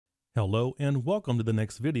Hello and welcome to the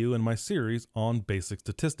next video in my series on basic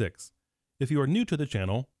statistics. If you are new to the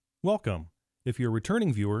channel, welcome. If you're a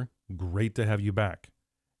returning viewer, great to have you back.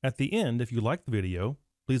 At the end, if you like the video,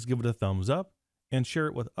 please give it a thumbs up and share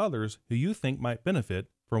it with others who you think might benefit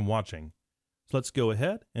from watching. So let's go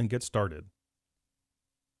ahead and get started.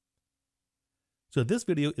 So this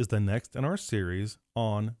video is the next in our series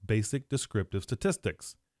on basic descriptive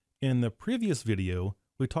statistics. In the previous video,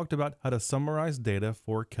 we talked about how to summarize data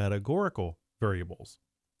for categorical variables.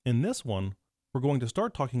 In this one, we're going to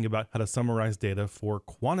start talking about how to summarize data for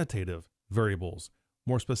quantitative variables.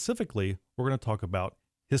 More specifically, we're going to talk about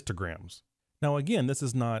histograms. Now again, this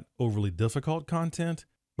is not overly difficult content,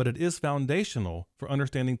 but it is foundational for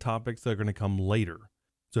understanding topics that are going to come later.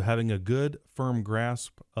 So having a good, firm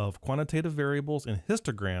grasp of quantitative variables and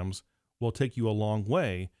histograms will take you a long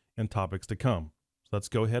way in topics to come. So let's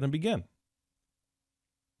go ahead and begin.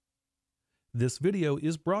 This video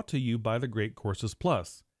is brought to you by the Great Courses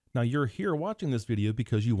Plus. Now you're here watching this video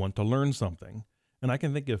because you want to learn something, and I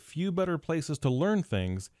can think of few better places to learn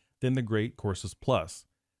things than the Great Courses Plus.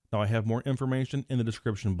 Now I have more information in the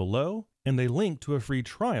description below and a link to a free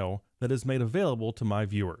trial that is made available to my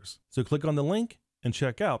viewers. So click on the link and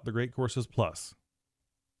check out the Great Courses Plus.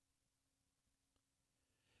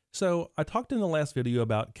 So I talked in the last video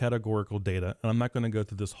about categorical data, and I'm not going to go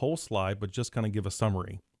through this whole slide, but just kind of give a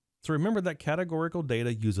summary. So remember that categorical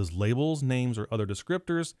data uses labels, names, or other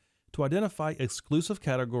descriptors to identify exclusive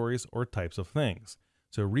categories or types of things.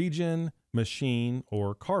 So region, machine,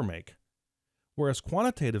 or car make. Whereas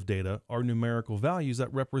quantitative data are numerical values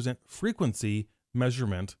that represent frequency,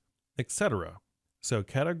 measurement, etc. So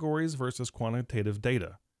categories versus quantitative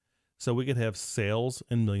data. So we could have sales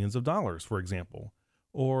in millions of dollars, for example,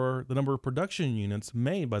 or the number of production units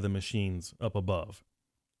made by the machines up above,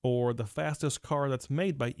 or the fastest car that's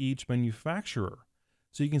made by each manufacturer.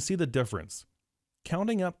 So you can see the difference.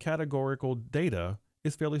 Counting up categorical data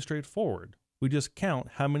is fairly straightforward. We just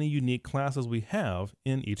count how many unique classes we have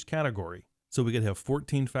in each category. So we could have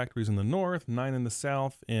 14 factories in the north, 9 in the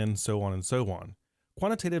south, and so on and so on.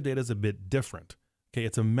 Quantitative data is a bit different. Okay,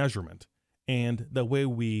 it's a measurement. And the way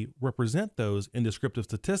we represent those in descriptive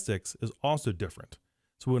statistics is also different.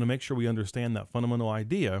 So we want to make sure we understand that fundamental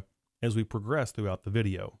idea as we progress throughout the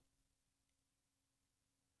video.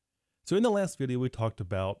 So in the last video, we talked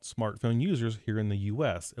about smartphone users here in the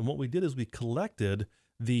US, and what we did is we collected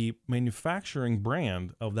the manufacturing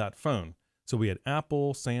brand of that phone. So we had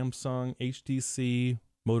Apple, Samsung, HTC,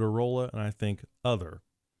 Motorola, and I think other.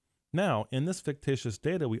 Now, in this fictitious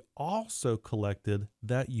data, we also collected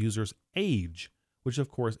that user's age, which of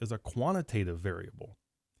course is a quantitative variable.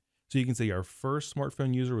 So you can see our first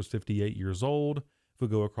smartphone user was 58 years old. If we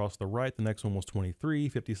go across the right, the next one was 23,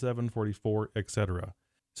 57, 44, etc.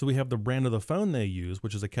 So we have the brand of the phone they use,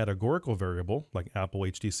 which is a categorical variable like Apple,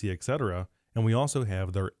 HTC, etc. And we also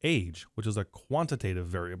have their age, which is a quantitative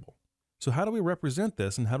variable. So how do we represent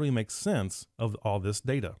this and how do we make sense of all this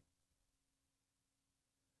data?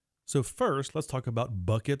 So first, let's talk about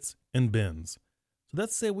buckets and bins. So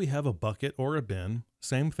let's say we have a bucket or a bin,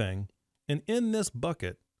 same thing. And in this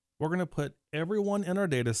bucket, we're going to put everyone in our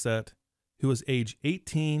data set who is age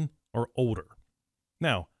 18 or older.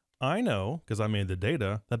 Now, I know, because I made the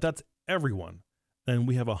data, that that's everyone. And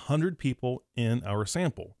we have 100 people in our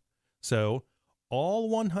sample. So all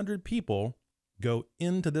 100 people go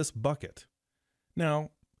into this bucket. Now,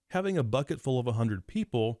 having a bucket full of 100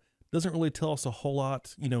 people doesn't really tell us a whole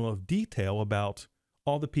lot, of detail about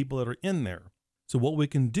all the people that are in there. So what we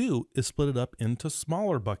can do is split it up into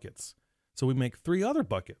smaller buckets. So we make 3 other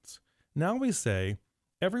buckets. Now we say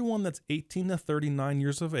everyone that's 18 to 39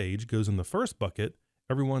 years of age goes in the first bucket,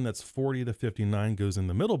 everyone that's 40 to 59 goes in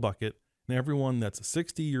the middle bucket, and everyone that's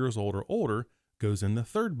 60 years old or older goes in the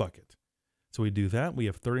third bucket. So we do that. We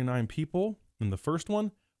have 39 people in the first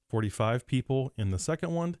one, 45 people in the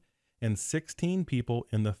second one, and 16 people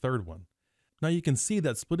in the third one. Now you can see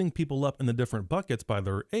that splitting people up in the different buckets by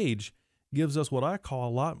their age gives us what I call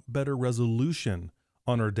a lot better resolution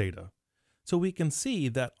on our data. So we can see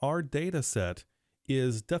that our data set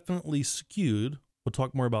is definitely skewed, we'll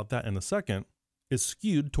talk more about that in a second, is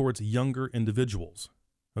skewed towards younger individuals.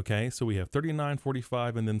 Okay, so we have 39,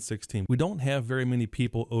 45, and then 16. We don't have very many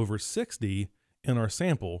people over 60 in our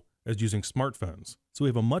sample as using smartphones. So we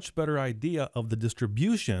have a much better idea of the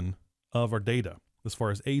distribution of our data as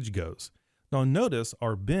far as age goes. Now notice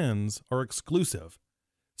our bins are exclusive.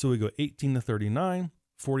 So we go 18 to 39,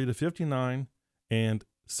 40 to 59, and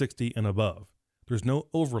 60 and above. There's no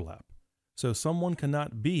overlap. So someone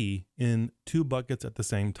cannot be in 2 buckets at the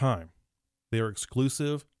same time. They are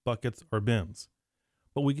exclusive buckets or bins.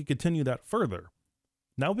 But we could continue that further.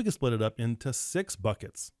 Now we can split it up into 6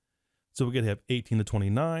 buckets. So we could have 18 to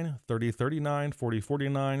 29, 30, 39, 40,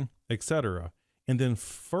 49, etc. And then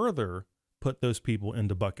further put those people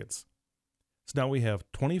into buckets. So now we have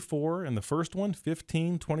 24 in the first one,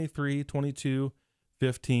 15, 23, 22,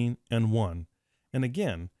 15, and 1. And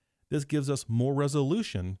again, this gives us more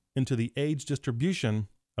resolution into the age distribution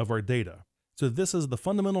of our data. So this is the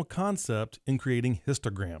fundamental concept in creating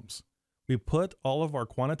histograms. We put all of our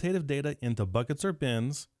quantitative data into buckets or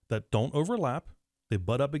bins that don't overlap, they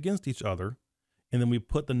butt up against each other, and then we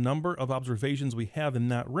put the number of observations we have in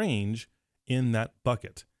that range in that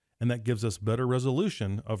bucket. And that gives us better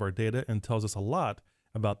resolution of our data and tells us a lot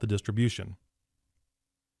about the distribution.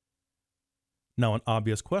 Now, an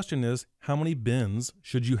obvious question is, how many bins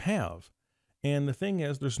should you have? And the thing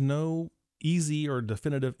is, there's no easy or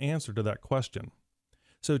definitive answer to that question.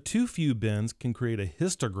 So too few bins can create a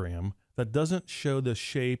histogram that doesn't show the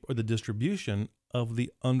shape or the distribution of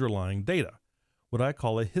the underlying data, what I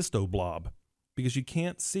call a histoblob, because you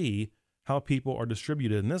can't see how people are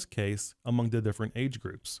distributed, in this case, among the different age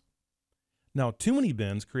groups. Now, too many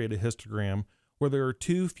bins create a histogram where there are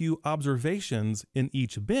too few observations in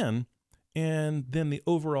each bin, and then the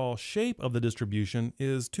overall shape of the distribution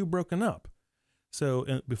is too broken up.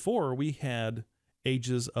 So before we had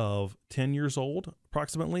ages of 10 years old,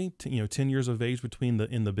 approximately, 10 years of age between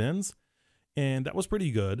in the bins, and that was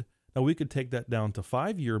pretty good. Now we could take that down to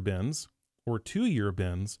 5-year bins or 2-year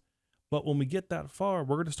bins, but when we get that far,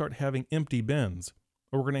 we're going to start having empty bins,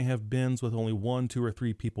 or we're going to have bins with only 1, 2, or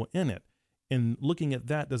 3 people in it. And looking at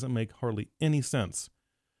that doesn't make hardly any sense.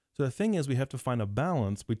 So the thing is, we have to find a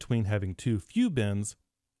balance between having too few bins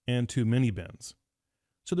and too many bins.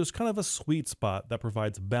 So there's kind of a sweet spot that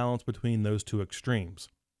provides balance between those two extremes.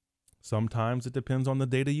 Sometimes it depends on the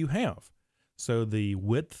data you have. So the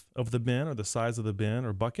width of the bin or the size of the bin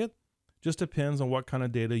or bucket just depends on what kind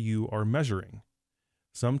of data you are measuring.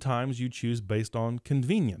 Sometimes you choose based on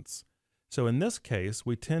convenience. So in this case,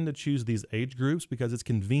 we tend to choose these age groups because it's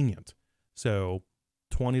convenient. So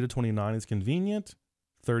 20 to 29 is convenient,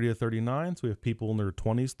 30 to 39, so we have people in their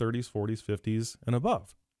 20s, 30s, 40s, 50s, and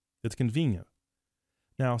above. It's convenient.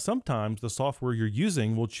 Now, sometimes the software you're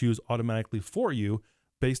using will choose automatically for you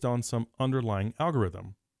based on some underlying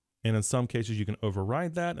algorithm. And in some cases, you can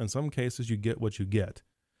override that. In some cases, you get what you get.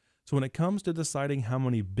 So when it comes to deciding how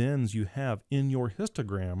many bins you have in your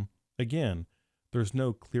histogram, again, there's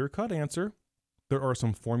no clear-cut answer. There are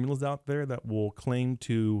some formulas out there that will claim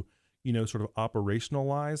to sort of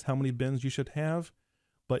operationalize how many bins you should have.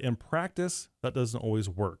 But in practice, that doesn't always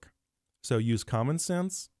work. So use common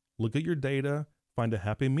sense, look at your data, find a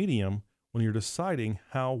happy medium when you're deciding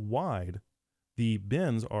how wide the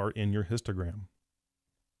bins are in your histogram.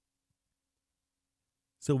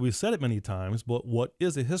 So we've said it many times, but what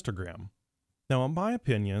is a histogram? Now, in my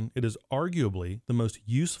opinion, it is arguably the most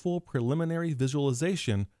useful preliminary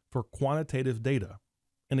visualization for quantitative data.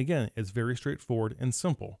 And again, it's very straightforward and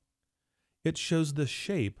simple. It shows the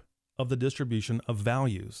shape of the distribution of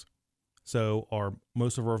values. So are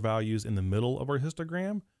most of our values in the middle of our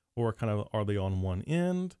histogram, or are they on one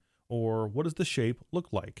end, or what does the shape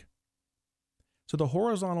look like? So the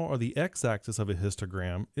horizontal or the x-axis of a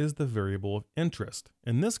histogram is the variable of interest.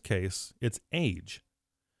 In this case, it's age.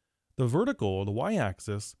 The vertical, or the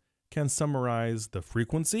y-axis, can summarize the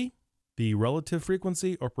frequency, the relative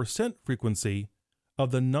frequency or percent frequency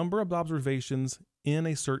of the number of observations in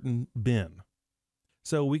a certain bin.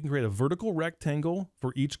 So we can create a vertical rectangle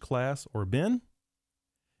for each class or bin,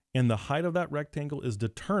 and the height of that rectangle is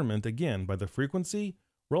determined again by the frequency,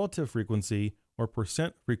 relative frequency, or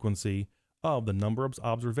percent frequency of the number of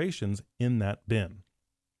observations in that bin.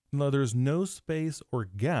 Now there's no space or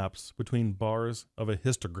gaps between bars of a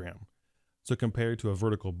histogram. So compared to a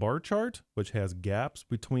vertical bar chart, which has gaps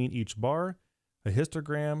between each bar, a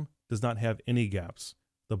histogram does not have any gaps.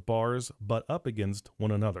 The bars butt up against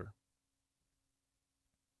one another.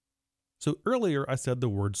 So earlier I said the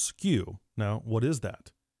word skew. Now, what is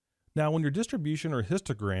that? Now, when your distribution or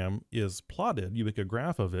histogram is plotted, you make a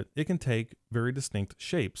graph of it, it can take very distinct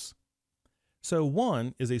shapes. So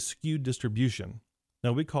one is a skewed distribution.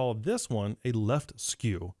 Now we call this one a left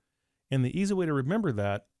skew. And the easy way to remember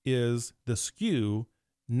that is the skew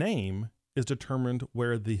name is determined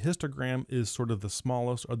where the histogram is sort of the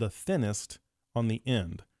smallest or the thinnest on the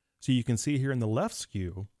end. So you can see here in the left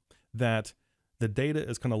skew that the data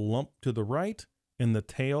is kind of lumped to the right and the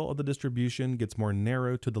tail of the distribution gets more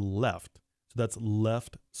narrow to the left. So that's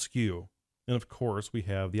left skew. And of course we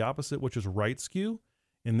have the opposite, which is right skew.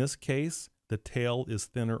 In this case, the tail is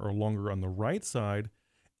thinner or longer on the right side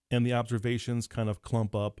and the observations kind of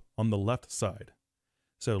clump up on the left side.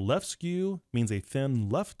 So left skew means a thin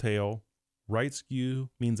left tail, right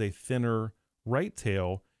skew means a thinner right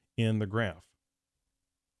tail in the graph.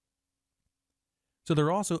 So there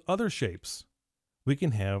are also other shapes. We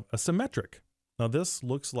can have a symmetric. Now this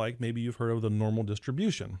looks like maybe you've heard of the normal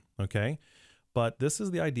distribution, okay? But this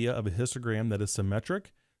is the idea of a histogram that is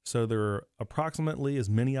symmetric. So there are approximately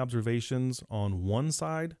as many observations on one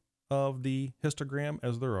side of the histogram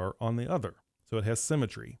as there are on the other. So it has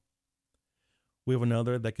symmetry. We have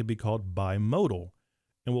another that could be called bimodal.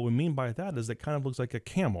 And what we mean by that is it kind of looks like a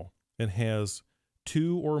camel. It has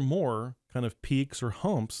two or more kind of peaks or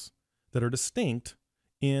humps that are distinct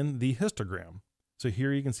in the histogram. So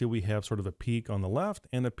here you can see we have sort of a peak on the left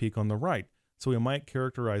and a peak on the right. So we might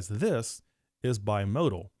characterize this as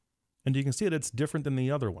bimodal. And you can see that it's different than the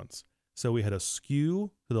other ones. So we had a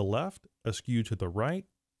skew to the left, a skew to the right.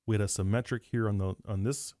 We had a symmetric here on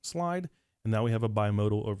this slide, and now we have a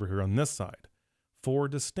bimodal over here on this side. 4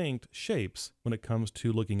 distinct shapes when it comes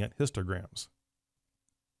to looking at histograms.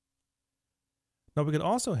 Now we could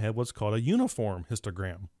also have what's called a uniform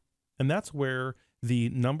histogram, and that's where the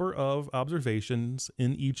number of observations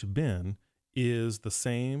in each bin is the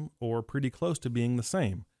same or pretty close to being the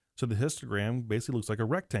same. So the histogram basically looks like a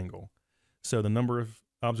rectangle. So the number of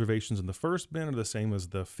observations in the first bin are the same as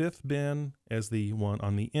the 5th bin as the one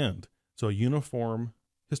on the end. So a uniform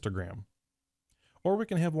histogram. Or we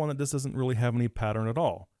can have one that just doesn't really have any pattern at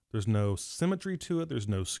all. There's no symmetry to it. There's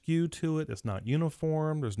no skew to it. It's not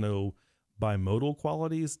uniform. There's no bimodal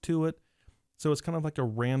qualities to it. So it's kind of like a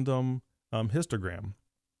random histogram.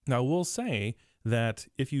 Now we'll say that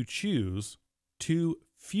if you choose too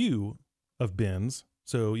few of bins,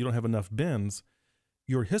 so you don't have enough bins,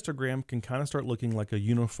 your histogram can kind of start looking like a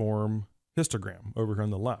uniform histogram over here on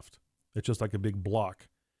the left. It's just like a big block.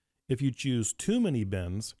 If you choose too many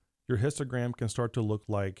bins, your histogram can start to look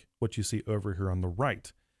like what you see over here on the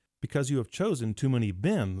right. Because you have chosen too many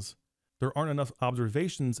bins, there aren't enough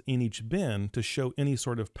observations in each bin to show any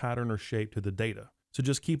sort of pattern or shape to the data. So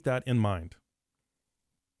just keep that in mind.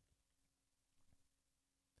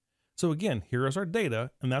 So again, here is our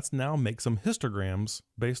data, and let's now make some histograms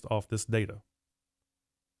based off this data.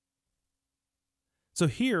 So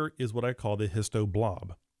here is what I call the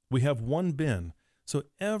histoblob. We have one bin, so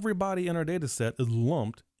everybody in our data set is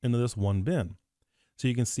lumped into this one bin. So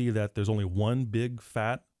you can see that there's only one big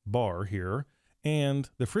fat bar here, and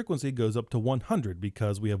the frequency goes up to 100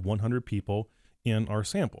 because we have 100 people in our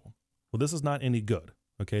sample. Well, this is not any good,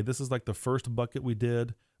 okay? This is like the first bucket we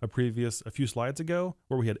did a few slides ago,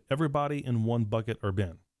 where we had everybody in one bucket or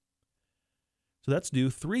bin. So let's do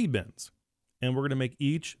 3 bins, and we're going to make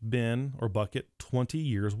each bin or bucket 20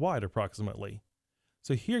 years wide approximately.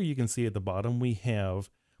 So here you can see at the bottom we have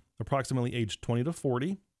approximately age 20 to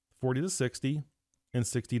 40, 40 to 60, and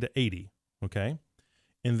 60 to 80, okay?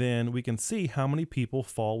 And then we can see how many people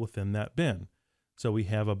fall within that bin. So we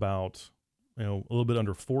have about, a little bit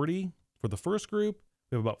under 40 for the first group.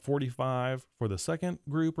 We have about 45 for the second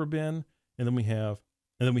group or bin, and then we have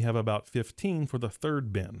about 15 for the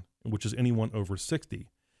third bin, which is anyone over 60.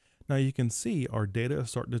 Now you can see our data is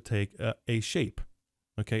starting to take a shape.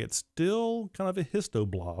 Okay, it's still kind of a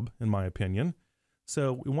histoblob in my opinion.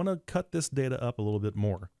 So we want to cut this data up a little bit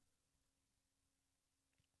more.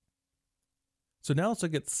 So now let's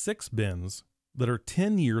look at 6 bins that are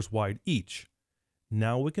 10 years wide each.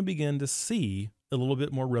 Now we can begin to see a little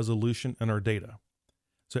bit more resolution in our data.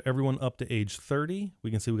 So everyone up to age 30, we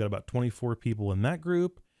can see we got about 24 people in that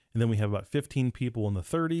group, and then we have about 15 people in the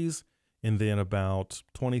 30s, and then about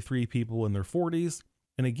 23 people in their 40s.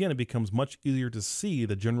 And again, it becomes much easier to see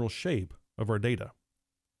the general shape of our data.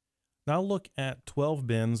 Now look at 12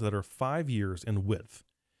 bins that are 5 years in width.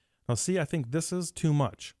 Now see, I think this is too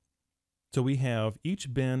much. So we have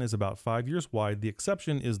each bin is about 5 years wide. The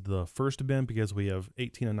exception is the first bin because we have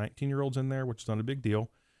 18 and 19-year-olds in there, which is not a big deal.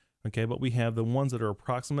 Okay, but we have the ones that are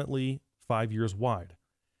approximately 5 years wide.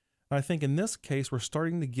 And I think in this case, we're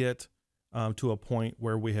starting to get to a point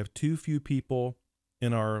where we have too few people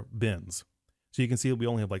in our bins. So you can see that we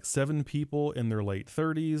only have like 7 people in their late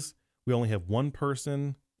 30s. We only have 1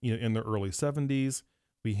 person, in their early 70s.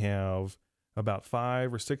 We have about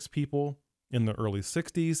 5 or 6 people in the early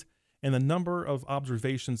 60s. And the number of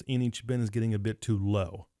observations in each bin is getting a bit too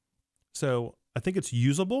low. So I think it's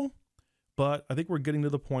usable, but I think we're getting to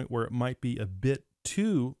the point where it might be a bit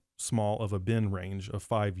too small of a bin range of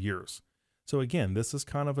 5 years. So again, this is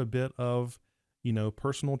kind of a bit of,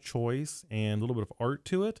 personal choice and a little bit of art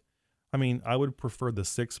to it. I mean, I would prefer the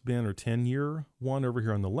 6 bin or 10 year one over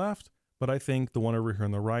here on the left, but I think the one over here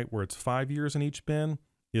on the right where it's 5 years in each bin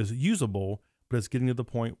is usable, but it's getting to the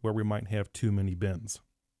point where we might have too many bins.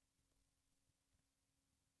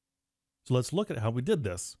 So let's look at how we did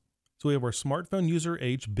this. So we have our smartphone user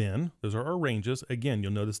age bin. Those are our ranges. Again,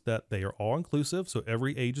 you'll notice that they are all inclusive, so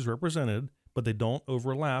every age is represented, but they don't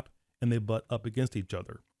overlap and they butt up against each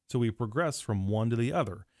other. So we progress from one to the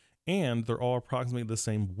other, and they're all approximately the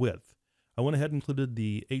same width. I went ahead and included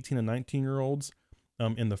the 18 and 19-year-olds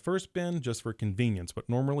in the first bin just for convenience, but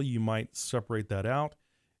normally you might separate that out,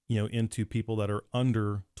 into people that are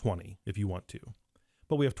under 20 if you want to.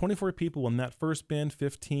 But we have 24 people in that first bin,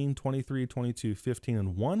 15, 23, 22, 15,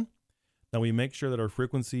 and 1. Now we make sure that our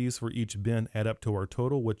frequencies for each bin add up to our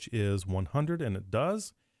total, which is 100, and it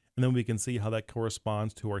does. And then we can see how that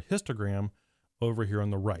corresponds to our histogram over here on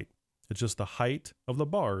the right. It's just the height of the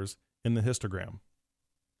bars in the histogram.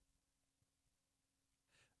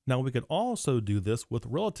 Now we could also do this with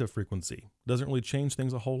relative frequency. Doesn't really change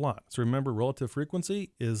things a whole lot. So remember, relative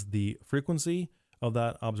frequency is the frequency of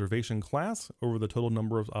that observation class over the total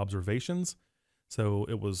number of observations. So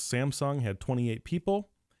it was Samsung had 28 people,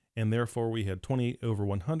 and therefore we had 28 over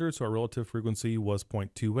 100, so our relative frequency was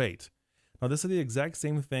 0.28. Now this is the exact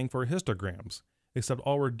same thing for histograms, except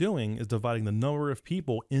all we're doing is dividing the number of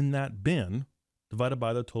people in that bin divided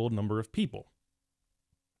by the total number of people.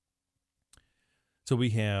 So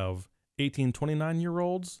we have 18,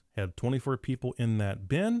 29-year-olds had 24 people in that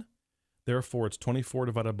bin, therefore it's 24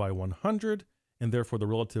 divided by 100, and therefore the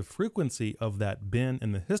relative frequency of that bin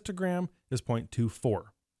in the histogram is 0.24.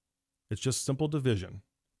 It's just simple division.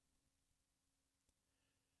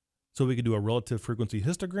 So we could do a relative frequency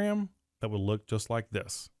histogram that would look just like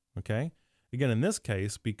this, okay? Again, in this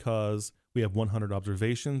case, because we have 100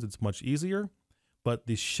 observations, it's much easier, but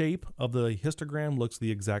the shape of the histogram looks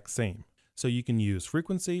the exact same. So you can use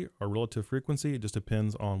frequency or relative frequency. It just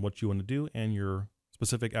depends on what you want to do and your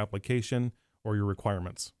specific application or your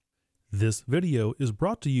requirements. This video is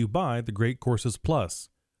brought to you by the Great Courses Plus,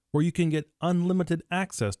 where you can get unlimited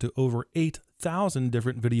access to over 8,000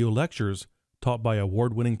 different video lectures taught by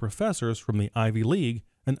award-winning professors from the Ivy League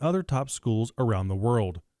and other top schools around the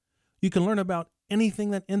world. You can learn about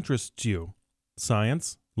anything that interests you: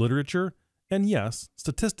 science, literature, and yes,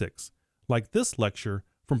 statistics, like this lecture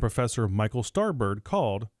from Professor Michael Starbird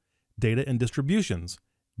called Data and Distributions,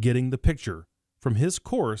 Getting the Picture, from his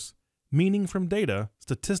course, Meaning from Data,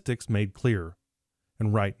 Statistics Made Clear.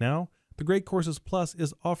 And right now, the Great Courses Plus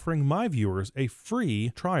is offering my viewers a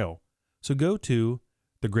free trial. So go to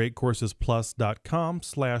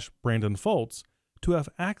thegreatcoursesplus.com/Brandon Foltz to have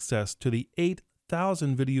access to the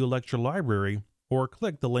 8,000 video lecture library, or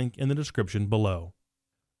click the link in the description below.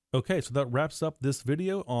 Okay, so that wraps up this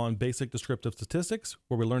video on basic descriptive statistics,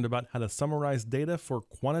 where we learned about how to summarize data for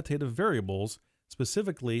quantitative variables,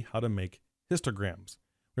 specifically how to make histograms.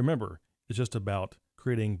 Remember, it's just about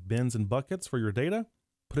creating bins and buckets for your data,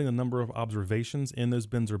 putting the number of observations in those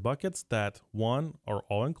bins or buckets that, one, are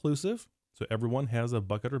all inclusive, so everyone has a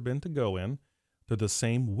bucket or bin to go in. They're the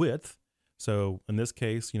same width, so in this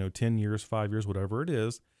case, 10 years, 5 years, whatever it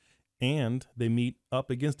is, and they meet up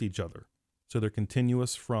against each other. So they're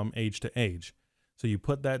continuous from age to age. So you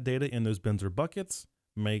put that data in those bins or buckets,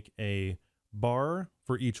 make a bar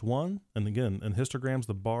for each one. And again, in histograms,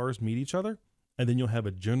 the bars meet each other, and then you'll have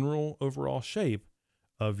a general overall shape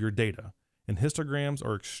of your data. And histograms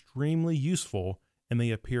are extremely useful, and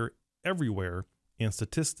they appear everywhere in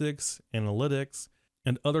statistics, analytics,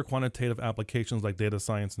 and other quantitative applications like data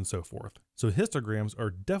science and so forth. So histograms are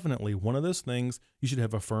definitely one of those things you should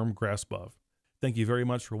have a firm grasp of. Thank you very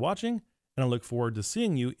much for watching, and I look forward to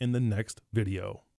seeing you in the next video.